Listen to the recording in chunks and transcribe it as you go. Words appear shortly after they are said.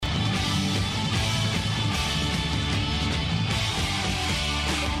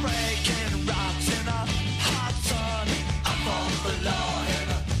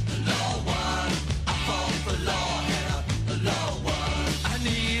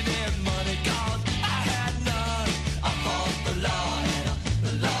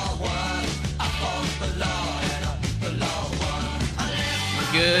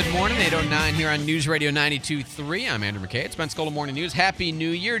Good morning, 8:09 here on News Radio 92.3. I'm Andrew McKay. It's Pensacola Morning News. Happy New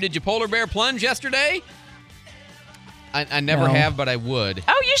Year. Did you polar bear plunge yesterday? I never have, but I would.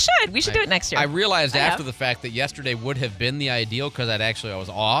 Oh, you should. We should do it next year. I realized after the fact that yesterday would have been the ideal because I was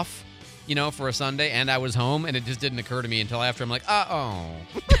off, for a Sunday, and I was home, and it just didn't occur to me until after. I'm like,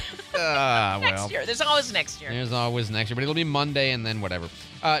 next year. There's always next year. There's always next year, but it'll be Monday and then whatever.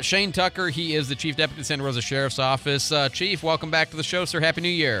 Shane Tucker, he is the Chief Deputy at Santa Rosa Sheriff's Office. Chief, welcome back to the show, sir. Happy New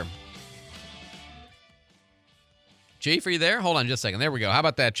Year. Chief, are you there? Hold on just a second. There we go. How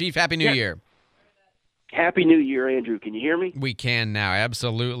about that? Chief, Happy New Year. Happy New Year, Andrew. Can you hear me? We can now,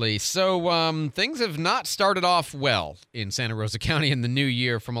 absolutely. So things have not started off well in Santa Rosa County in the new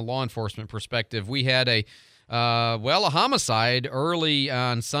year from a law enforcement perspective. We had a homicide early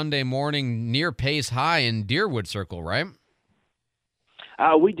on Sunday morning near Pace High in Deerwood Circle, right?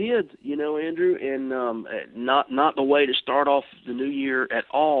 We did, Andrew, and not the way to start off the new year at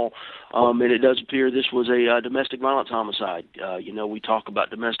all. And it does appear this was a domestic violence homicide. We talk about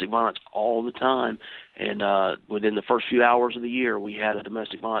domestic violence all the time, and within the first few hours of the year, we had a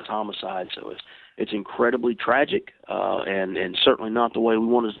domestic violence homicide. So it's incredibly tragic, and certainly not the way we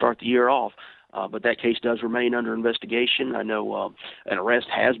wanted to start the year off. But that case does remain under investigation. I know an arrest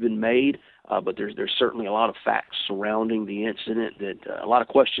has been made. But there's certainly a lot of facts surrounding the incident that a lot of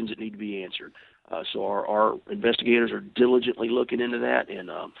questions that need to be answered. So our investigators are diligently looking into that,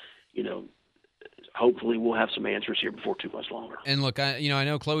 and hopefully we'll have some answers here before too much longer. And look, I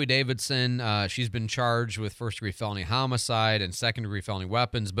know Chloe Davidson. She's been charged with first-degree felony homicide and second-degree felony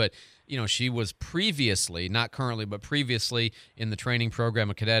weapons, but she was previously, not currently, but previously in the training program,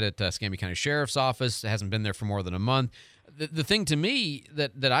 a cadet at Escambia County Sheriff's Office. Hasn't been there for more than a month. The thing to me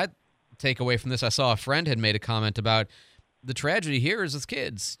that I take away from this, I saw a friend had made a comment about the tragedy here is his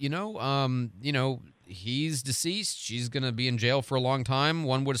kids. He's deceased. She's going to be in jail for a long time,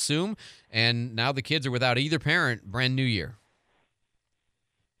 one would assume, and now the kids are without either parent. Brand new year.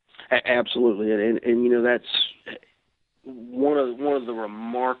 Absolutely, and that's one of the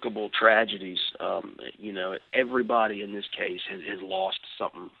remarkable tragedies. Everybody in this case has lost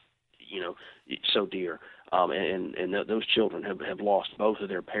something, so dear. And those children have lost both of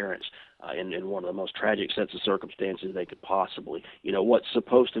their parents in one of the most tragic sets of circumstances they could possibly. What's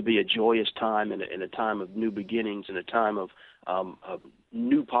supposed to be a joyous time and a time of new beginnings and a time of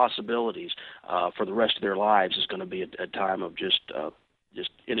new possibilities for the rest of their lives is going to be a time of just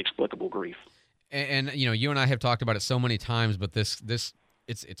inexplicable grief. And you and I have talked about it so many times, but it's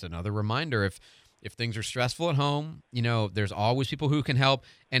another reminder. If things are stressful at home, there's always people who can help.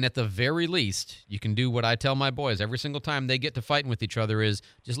 And at the very least, you can do what I tell my boys every single time they get to fighting with each other is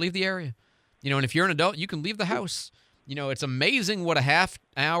just leave the area. And if you're an adult, you can leave the house. It's amazing what a half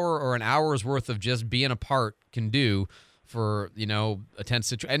hour or an hour's worth of just being apart can do for, a tense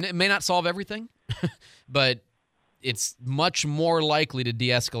situation. And it may not solve everything, but it's much more likely to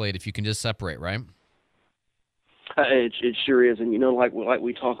de-escalate if you can just separate, right? It sure is, and like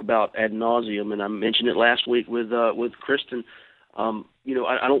we talk about ad nauseum, and I mentioned it last week with Kristen. I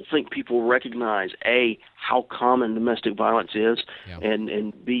don't think people recognize A, how common domestic violence is,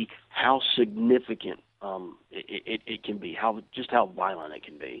 and B, how significant it can be, how violent it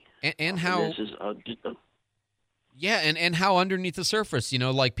can be, and how this is and how underneath the surface,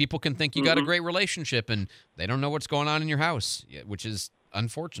 people can think you got a great relationship and they don't know what's going on in your house, which is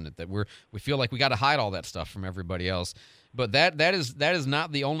unfortunate that we feel like we got to hide all that stuff from everybody else. But that is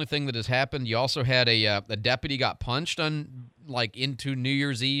not the only thing that has happened. You also had a deputy got punched into New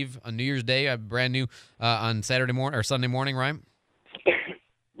Year's Eve, on New Year's Day, brand new on Saturday morning or Sunday morning, right?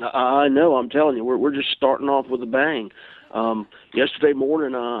 I know. I'm telling you, we're just starting off with a bang. Yesterday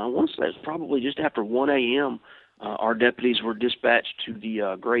morning, I want to say it was probably just after 1 a.m. Our deputies were dispatched to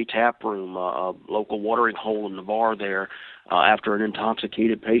the Gray Tap Room, a local watering hole in Navarre there, after an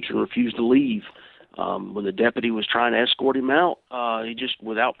intoxicated patron refused to leave. When the deputy was trying to escort him out, he just,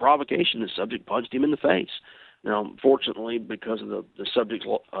 without provocation, the subject punched him in the face. Now, fortunately, because of the subject's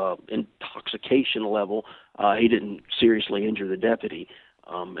intoxication level, he didn't seriously injure the deputy.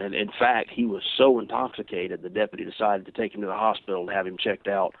 And in fact, he was so intoxicated, the deputy decided to take him to the hospital and have him checked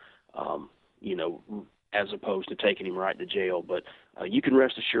out, as opposed to taking him right to jail. But you can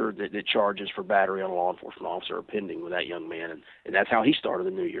rest assured that the charges for battery on a law enforcement officer are pending with that young man, and that's how he started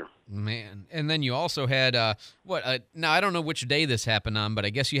the new year. Man, and then you also had, now I don't know which day this happened on, but I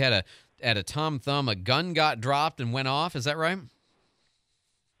guess you had at a Tom Thumb, a gun got dropped and went off, is that right?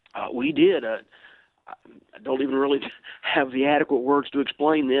 We did. I don't even really have the adequate words to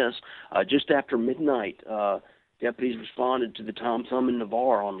explain this. Just after midnight, deputies responded to the Tom Thumb in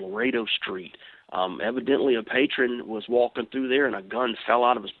Navarre on Laredo Street. Evidently, a patron was walking through there, and a gun fell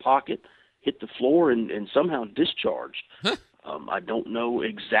out of his pocket, hit the floor, and somehow discharged. I don't know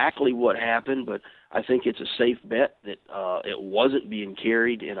exactly what happened, but I think it's a safe bet that it wasn't being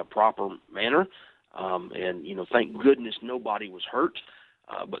carried in a proper manner. And, thank goodness nobody was hurt.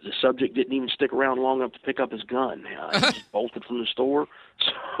 But the subject didn't even stick around long enough to pick up his gun. He just bolted from the store.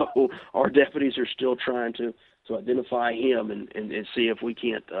 So our deputies are still trying to identify him and see if we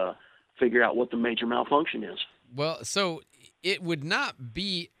can't figure out what the major malfunction is. Well, so it would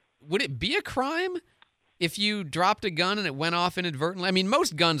it be a crime if you dropped a gun and it went off inadvertently? I mean,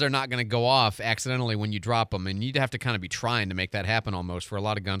 most guns are not going to go off accidentally when you drop them, and you'd have to kind of be trying to make that happen almost for a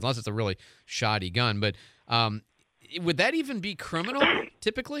lot of guns, unless it's a really shoddy gun. But would that even be criminal,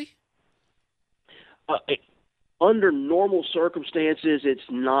 typically? Under normal circumstances, it's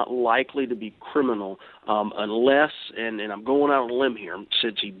not likely to be criminal unless, and I'm going out on a limb here,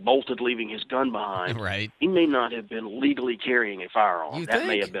 since he bolted leaving his gun behind, right. He may not have been legally carrying a firearm. That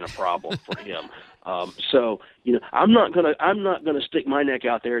may have been a problem for him. So I'm not gonna stick my neck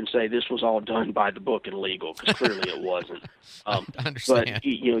out there and say this was all done by the book and legal, because clearly it wasn't. I understand.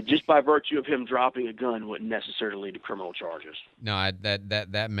 But just by virtue of him dropping a gun wouldn't necessarily lead to criminal charges. No,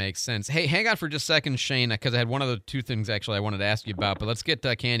 that makes sense. Hey, hang on for just a second, Shane, because I had one of the two things actually I wanted to ask you about. But let's get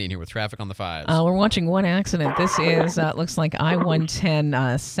Candy in here with traffic on the fives. We're watching one accident. This is looks like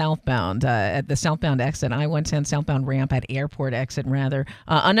I-110 southbound at the southbound exit, I-110 southbound ramp at airport exit rather.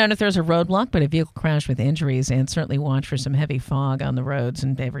 Unknown if there's a roadblock, but a vehicle crash with injuries, and certainly watch for some heavy fog on the roads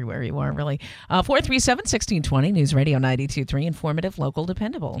and everywhere you are, really. 437-1620, News Radio 92.3, informative, local,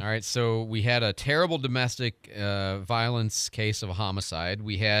 dependable. All right, so we had a terrible domestic violence case of a homicide.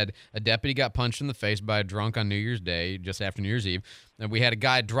 We had a deputy got punched in the face by a drunk on New Year's Day, just after New Year's Eve. And we had a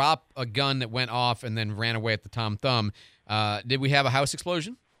guy drop a gun that went off and then ran away at the Tom Thumb. Did we have a house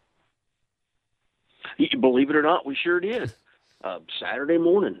explosion? Believe it or not, we sure did. Saturday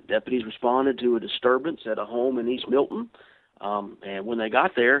morning, deputies responded to a disturbance at a home in East Milton, and when they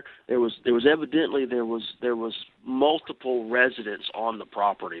got there, there was multiple residents on the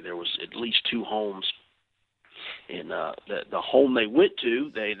property. There was at least two homes, and the home they went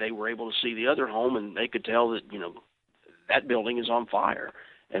to, they were able to see the other home, and they could tell that that building is on fire.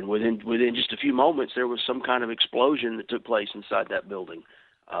 And within just a few moments, there was some kind of explosion that took place inside that building.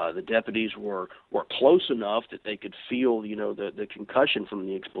 The deputies were close enough that they could feel, the concussion from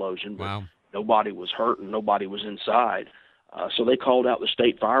the explosion, but wow. Nobody was hurt and nobody was inside. So they called out the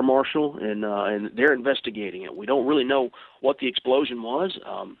state fire marshal, and they're investigating it. We don't really know what the explosion was.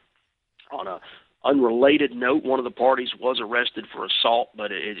 On a unrelated note, one of the parties was arrested for assault,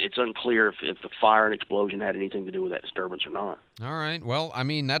 but it's unclear if the fire and explosion had anything to do with that disturbance or not. All right. Well, I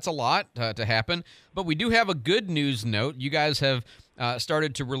mean, that's a lot to happen, but we do have a good news note. You guys have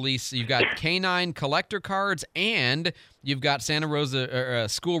started to release, you've got K-9 collector cards, and you've got Santa Rosa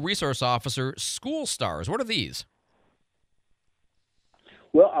School Resource Officer School Stars. What are these?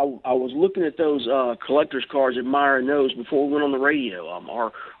 Well, I was looking at those collector's cards at Meyer Knows before we went on the radio.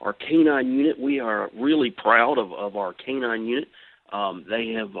 Our K-9 unit, we are really proud of our K-9 unit.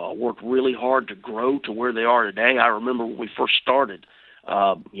 They have worked really hard to grow to where they are today. I remember when we first started,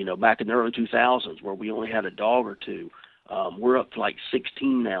 back in the early 2000s, where we only had a dog or two. We're up to like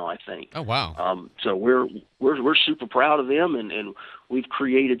 16 now, I think. Oh, wow. So we're super proud of them, and we've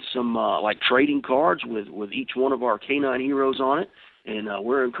created some like trading cards with each one of our K-9 heroes on it. And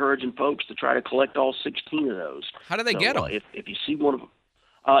we're encouraging folks to try to collect all 16 of those. How do they get them? If you see one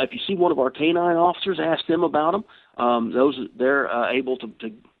of our K-9 officers, ask them about them. They're able to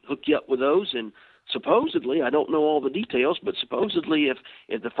hook you up with those. And supposedly, I don't know all the details, but supposedly,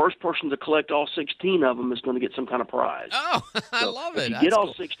 if the first person to collect all 16 of them is going to get some kind of prize. Oh, I love it. If you get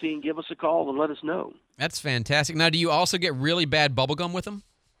all 16, give us a call and let us know. That's fantastic. Now, do you also get really bad bubble gum with them?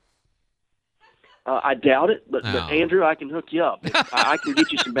 I doubt it, but Andrew, I can hook you up. I can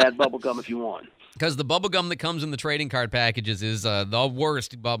get you some bad bubble gum if you want. Because the bubble gum that comes in the trading card packages is the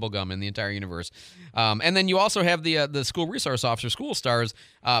worst bubble gum in the entire universe. And then you also have the School Resource Officer, School Stars.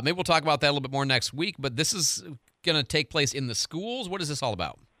 Maybe we'll talk about that a little bit more next week, but this is going to take place in the schools. What is this all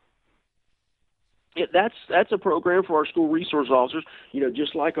about? Yeah, that's a program for our school resource officers.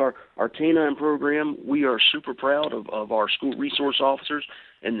 Just like our K-9 program, we are super proud of our school resource officers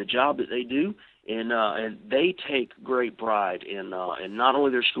and the job that they do. And they take great pride in not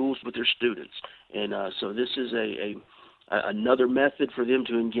only their schools but their students. And so this is another method for them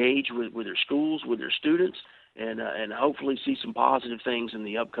to engage with their schools, with their students, and hopefully see some positive things in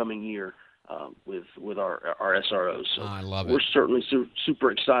the upcoming year with our SROs. So I love it. We're certainly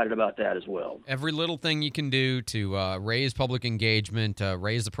super excited about that as well. Every little thing you can do to raise public engagement,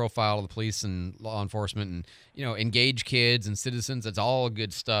 raise the profile of the police and law enforcement, and engage kids and citizens. That's all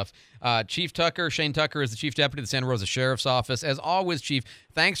good stuff. Chief Tucker, Shane Tucker, is the Chief Deputy of the Santa Rosa Sheriff's Office. As always, Chief,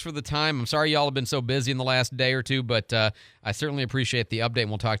 thanks for the time. I'm sorry y'all have been so busy in the last day or two, but I certainly appreciate the update, and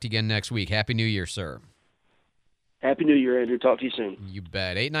we'll talk to you again next week. Happy New Year, sir. Happy New Year, Andrew. Talk to you soon. You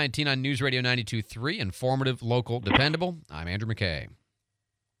bet. 819 on News Radio 92.3, informative, local, dependable. I'm Andrew McKay.